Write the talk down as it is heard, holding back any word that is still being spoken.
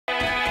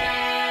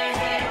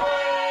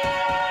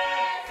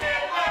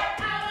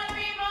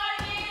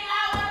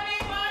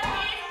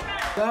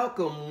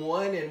Welcome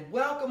one and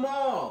welcome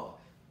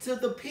all to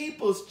the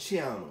People's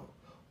Channel,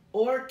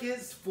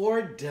 Orchids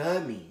for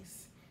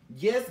Dummies.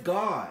 Yes,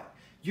 God,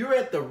 you're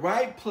at the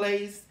right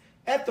place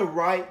at the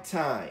right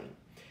time.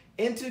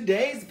 In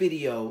today's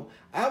video,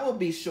 I will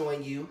be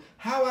showing you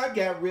how I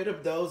got rid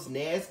of those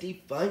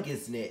nasty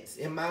fungus gnats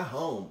in my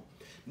home.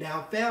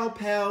 Now, Foul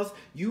Pals,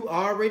 you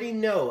already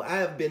know I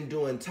have been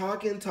doing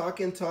talking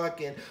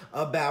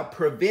about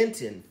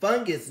preventing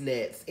fungus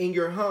gnats in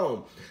your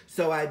home.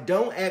 So I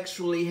don't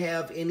actually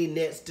have any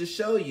nets to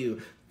show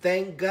you.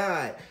 Thank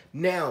God.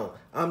 Now,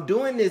 I'm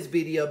doing this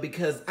video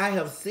because I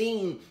have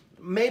seen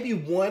maybe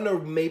one or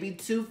maybe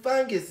two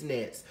fungus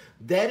gnats.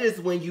 That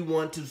is when you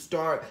want to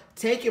start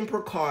taking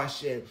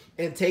precaution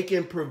and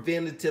taking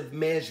preventative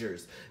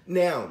measures.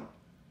 Now,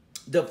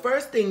 the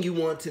first thing you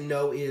want to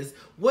know is,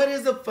 what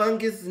is a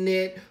fungus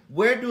gnat?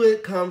 Where do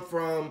it come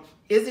from?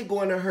 Is it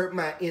going to hurt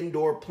my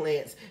indoor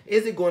plants?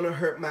 Is it going to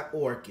hurt my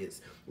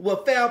orchids?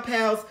 Well, Foul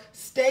Pals,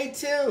 stay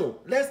tuned.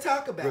 Let's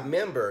talk about it.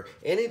 Remember,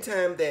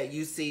 anytime that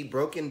you see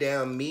broken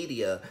down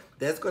media,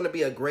 that's going to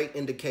be a great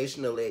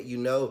indication to let you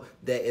know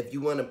that if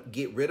you want to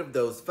get rid of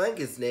those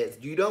fungus gnats,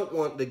 you don't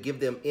want to give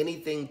them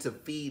anything to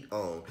feed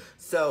on.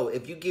 So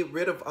if you get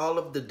rid of all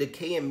of the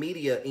decaying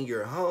media in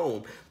your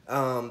home,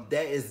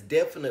 that is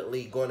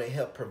definitely going to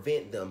help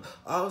prevent them.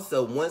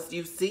 Also, once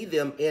you see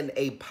them in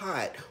a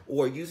pot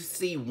or you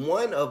see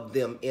one of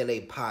them in a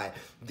pot,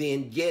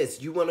 then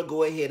yes, you want to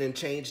go ahead and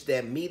change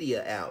that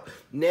media out.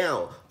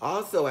 Now,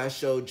 also I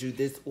showed you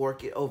this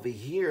orchid over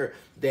here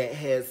that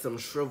has some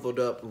shriveled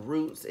up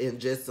roots and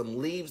just some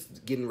leaves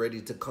getting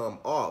ready to come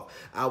off.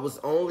 I was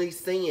only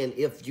saying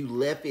if you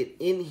left it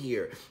in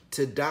here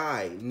to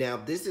die. Now,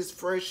 this is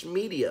fresh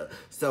media,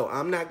 so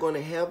I'm not going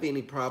to have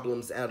any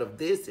problems out of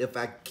this if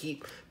I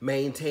keep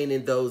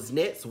maintaining those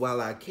nets while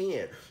I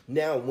can.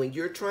 Now, when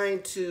you're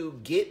trying to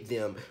get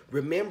them,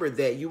 remember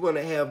that you want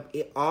to have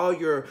all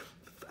your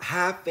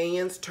high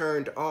fans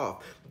turned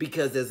off,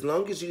 because as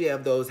long as you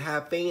have those high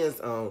fans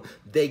on,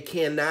 they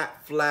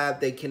cannot fly,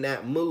 they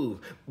cannot move,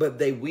 but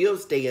they will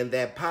stay in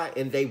that pot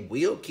and they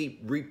will keep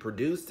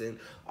reproducing.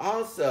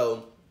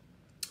 Also,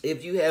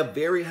 if you have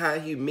very high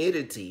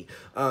humidity,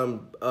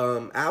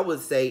 I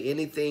would say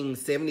anything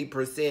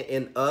 70%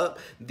 and up,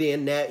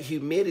 then that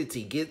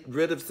humidity, get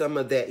rid of some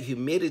of that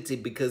humidity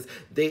because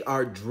they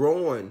are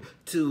drawn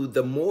to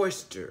the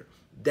moisture.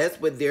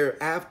 That's what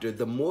they're after,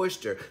 the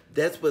moisture.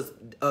 That's what's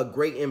a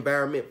great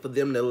environment for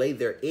them to lay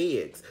their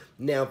eggs.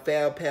 Now,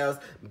 Foul Pals,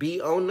 be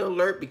on the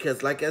alert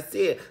because, like I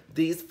said,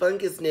 these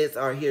fungus gnats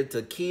are here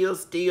to kill,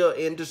 steal,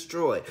 and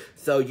destroy.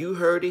 So you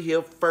heard it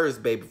here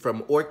first, baby,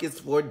 from Orchids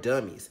for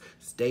Dummies.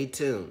 Stay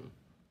tuned.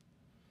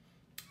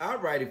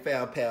 Alrighty,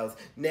 Foul Pals.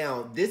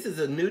 Now, this is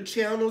a new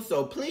channel,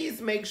 so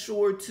please make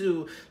sure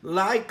to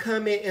like,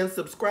 comment, and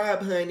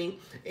subscribe, honey.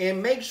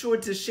 And make sure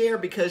to share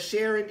because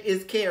sharing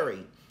is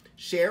caring.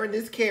 Sharing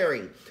is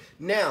caring.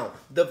 Now,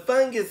 the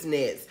fungus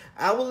gnats.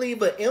 I will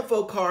leave an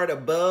info card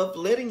above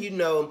letting you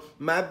know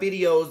my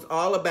videos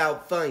all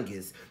about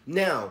fungus.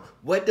 Now,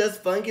 what does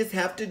fungus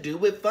have to do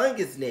with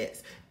fungus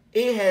gnats?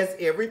 It has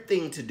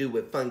everything to do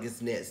with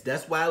fungus gnats.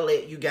 That's why I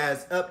let you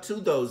guys up to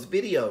those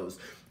videos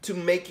to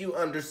make you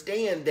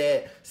understand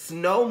that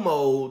snow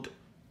mold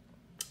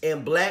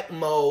and black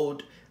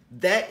mold,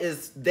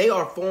 they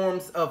are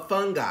forms of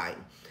fungi.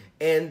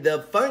 And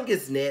the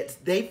fungus gnats,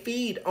 they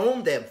feed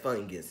on that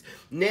fungus.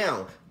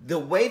 Now, the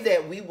way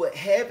that we would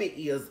have it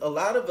is, a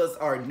lot of us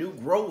are new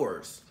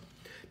growers.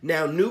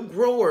 Now, new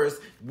growers,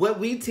 what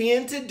we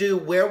tend to do,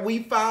 where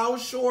we fall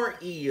short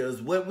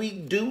is, what we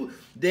do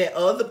that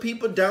other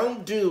people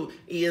don't do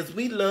is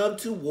we love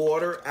to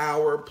water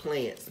our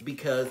plants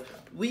because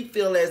we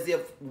feel as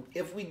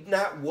if we're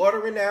not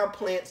watering our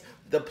plants,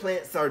 the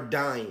plants are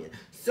dying.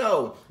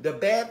 So, the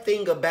bad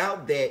thing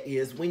about that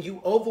is when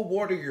you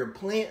overwater your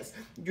plants,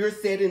 you're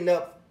setting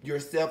up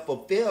yourself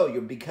for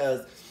failure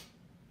because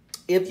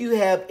if you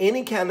have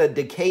any kind of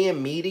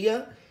decaying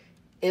media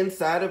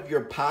inside of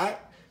your pot,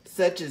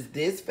 such as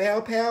this,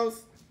 Foul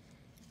Pals,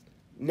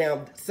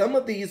 now some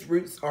of these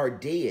roots are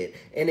dead,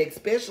 and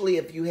especially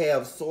if you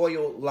have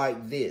soil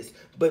like this,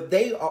 but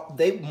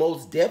they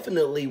most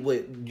definitely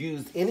would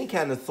use any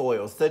kind of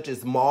soil, such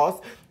as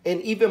moss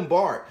and even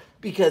bark.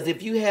 Because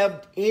if you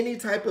have any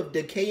type of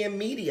decaying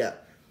media,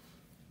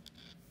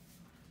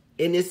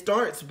 and it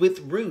starts with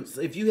roots.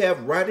 If you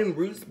have rotting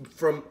roots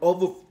from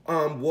over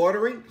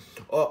watering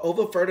or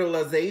over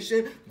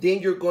fertilization, then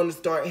you're going to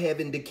start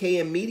having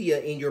decaying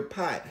media in your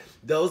pot.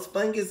 Those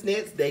fungus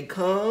gnats, they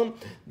come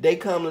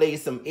lay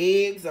some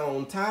eggs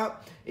on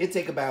top. It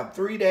take about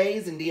 3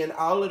 days, and then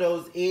all of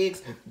those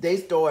eggs, they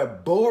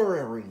start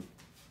burrowing,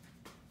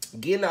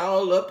 getting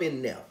all up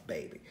in there,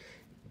 baby,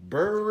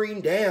 burrowing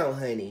down,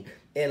 honey,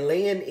 and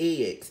laying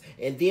eggs.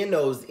 And then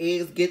those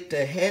eggs get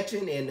to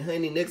hatching, and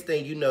honey, next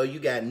thing you know, you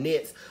got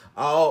nets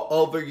all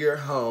over your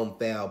home,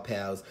 Foul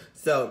Pals.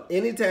 So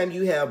anytime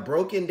you have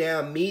broken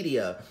down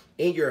media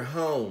in your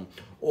home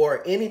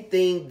or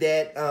anything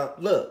that,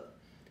 look,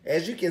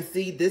 As you can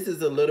see, this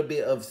is a little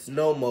bit of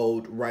snow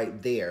mold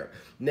right there.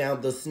 Now,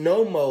 the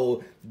snow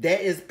mold,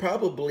 that is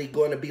probably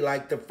going to be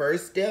like the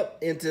first step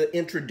into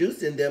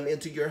introducing them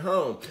into your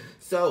home.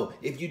 So,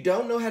 if you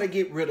don't know how to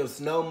get rid of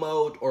snow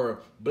mold or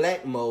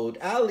black mold,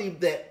 I'll leave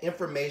that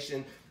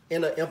information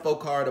in an info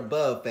card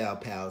above, Foul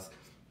Pals.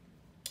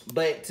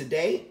 But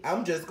today,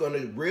 I'm just going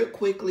to real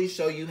quickly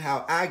show you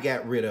how I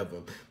got rid of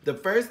them. The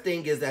first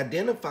thing is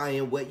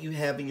identifying what you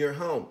have in your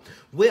home.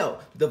 Well,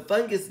 the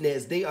fungus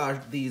gnats, they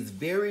are these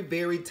very,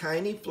 very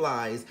tiny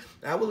flies.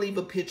 I will leave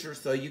a picture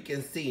so you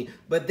can see,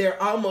 but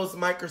they're almost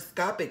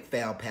microscopic,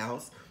 Foul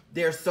Pals.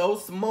 They're so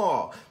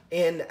small.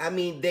 And I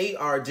mean, they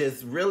are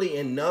just really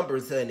in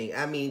numbers, honey.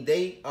 I mean,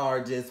 they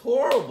are just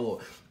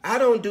horrible. I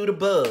don't do the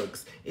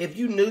bugs. If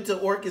you're new to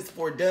Orchids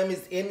for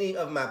Dummies, any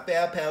of my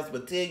Foul Pals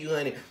will tell you,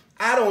 honey,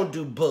 I don't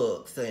do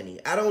bugs, honey.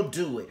 I don't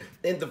do it.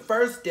 And the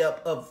first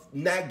step of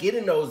not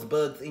getting those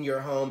bugs in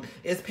your home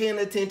is paying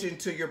attention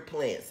to your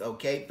plants,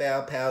 okay,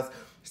 Foul Pals?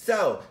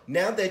 So,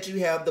 now that you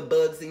have the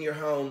bugs in your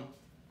home,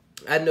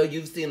 I know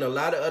you've seen a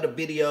lot of other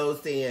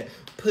videos saying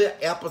put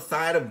apple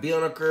cider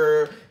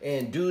vinegar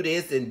and do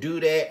this and do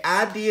that.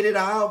 I did it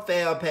all,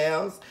 Foul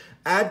Pals.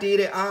 I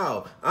did it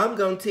all. I'm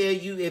going to tell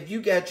you, if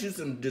you got you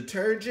some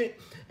detergent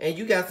and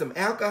you got some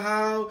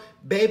alcohol,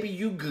 baby,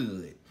 you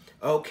good,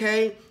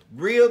 okay?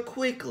 Real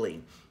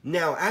quickly.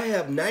 Now, I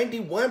have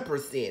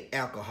 91%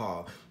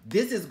 alcohol.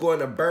 This is going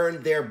to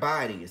burn their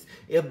bodies.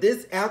 If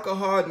this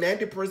alcohol,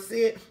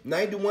 90%,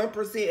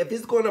 91%, if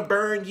it's going to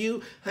burn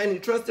you, honey,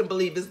 trust and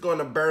believe it's going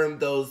to burn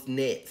those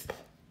nets.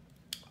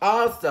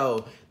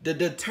 Also, the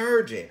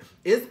detergent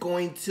is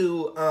going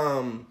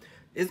to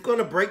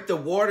break the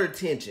water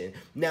tension.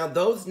 Now,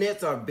 those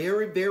nets are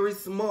very, very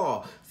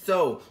small.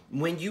 So,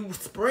 when you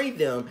spray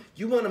them,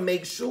 you want to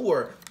make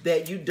sure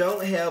that you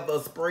don't have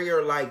a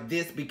sprayer like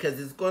this because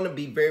it's going to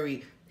be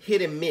very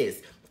hit and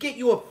miss. Get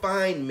you a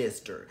fine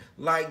mister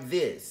like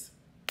this.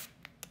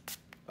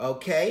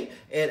 Okay?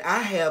 And I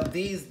have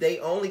these. They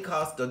only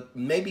cost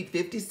maybe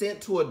 50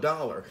 cents to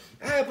 $1.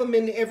 I have them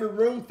in every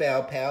room,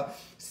 Foul Pal.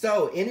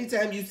 So,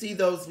 anytime you see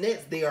those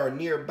nets, they are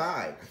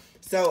nearby.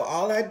 So,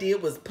 all I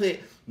did was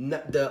put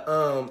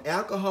the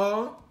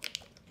alcohol.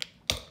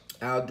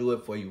 I'll do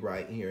it for you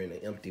right here in an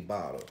empty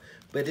bottle.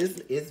 But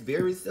it's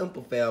very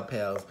simple, Foul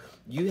Pals.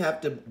 You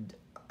have to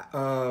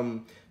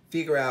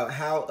figure out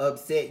how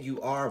upset you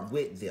are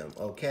with them,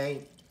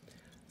 okay?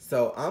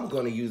 So I'm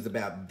going to use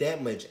about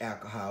that much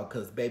alcohol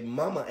because, baby,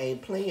 mama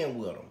ain't playing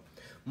with them.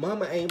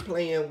 Mama ain't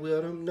playing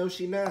with them. No,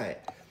 she not.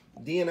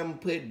 Then I'm going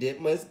to put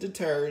that much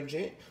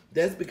detergent.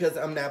 That's because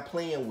I'm not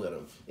playing with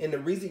them. And the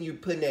reason you're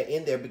putting that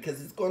in there because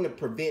it's going to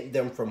prevent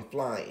them from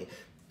flying.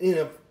 You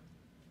know,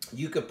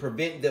 you could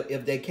prevent them.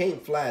 If they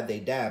can't fly, they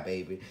die,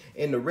 baby.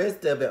 And the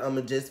rest of it, I'm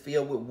going to just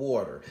fill with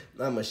water.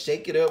 I'm going to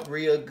shake it up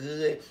real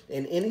good.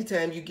 And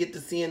anytime you get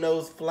to seeing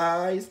those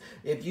flies,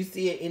 if you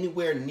see it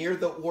anywhere near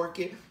the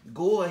orchid,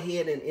 go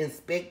ahead and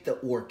inspect the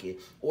orchid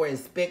or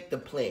inspect the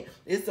plant.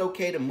 It's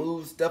okay to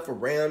move stuff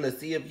around to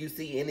see if you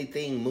see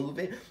anything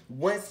moving.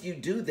 Once you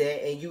do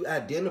that and you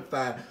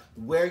identify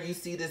where you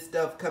see this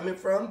stuff coming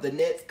from, the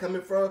nets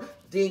coming from,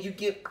 then you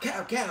get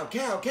cow.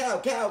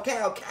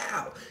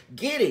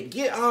 Get it.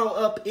 Get all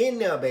up in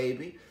there,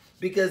 baby.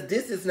 Because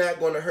this is not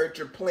going to hurt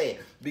your plant.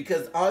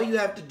 Because all you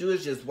have to do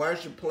is just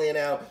wash your plant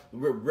out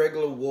with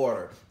regular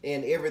water.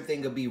 And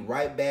everything will be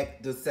right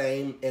back the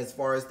same as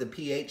far as the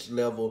pH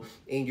level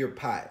in your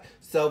pot.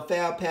 So,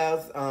 Foul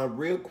Pals,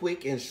 real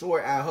quick and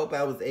short, I hope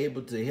I was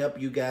able to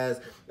help you guys.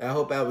 I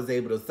hope I was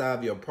able to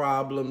solve your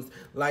problems.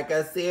 Like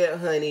I said,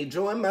 honey,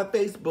 join my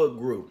Facebook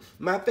group.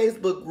 My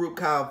Facebook group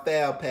called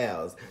Foul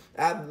Pals.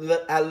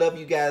 I love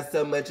you guys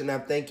so much, and I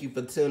thank you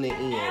for tuning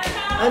in.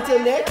 Until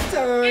next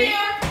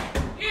time.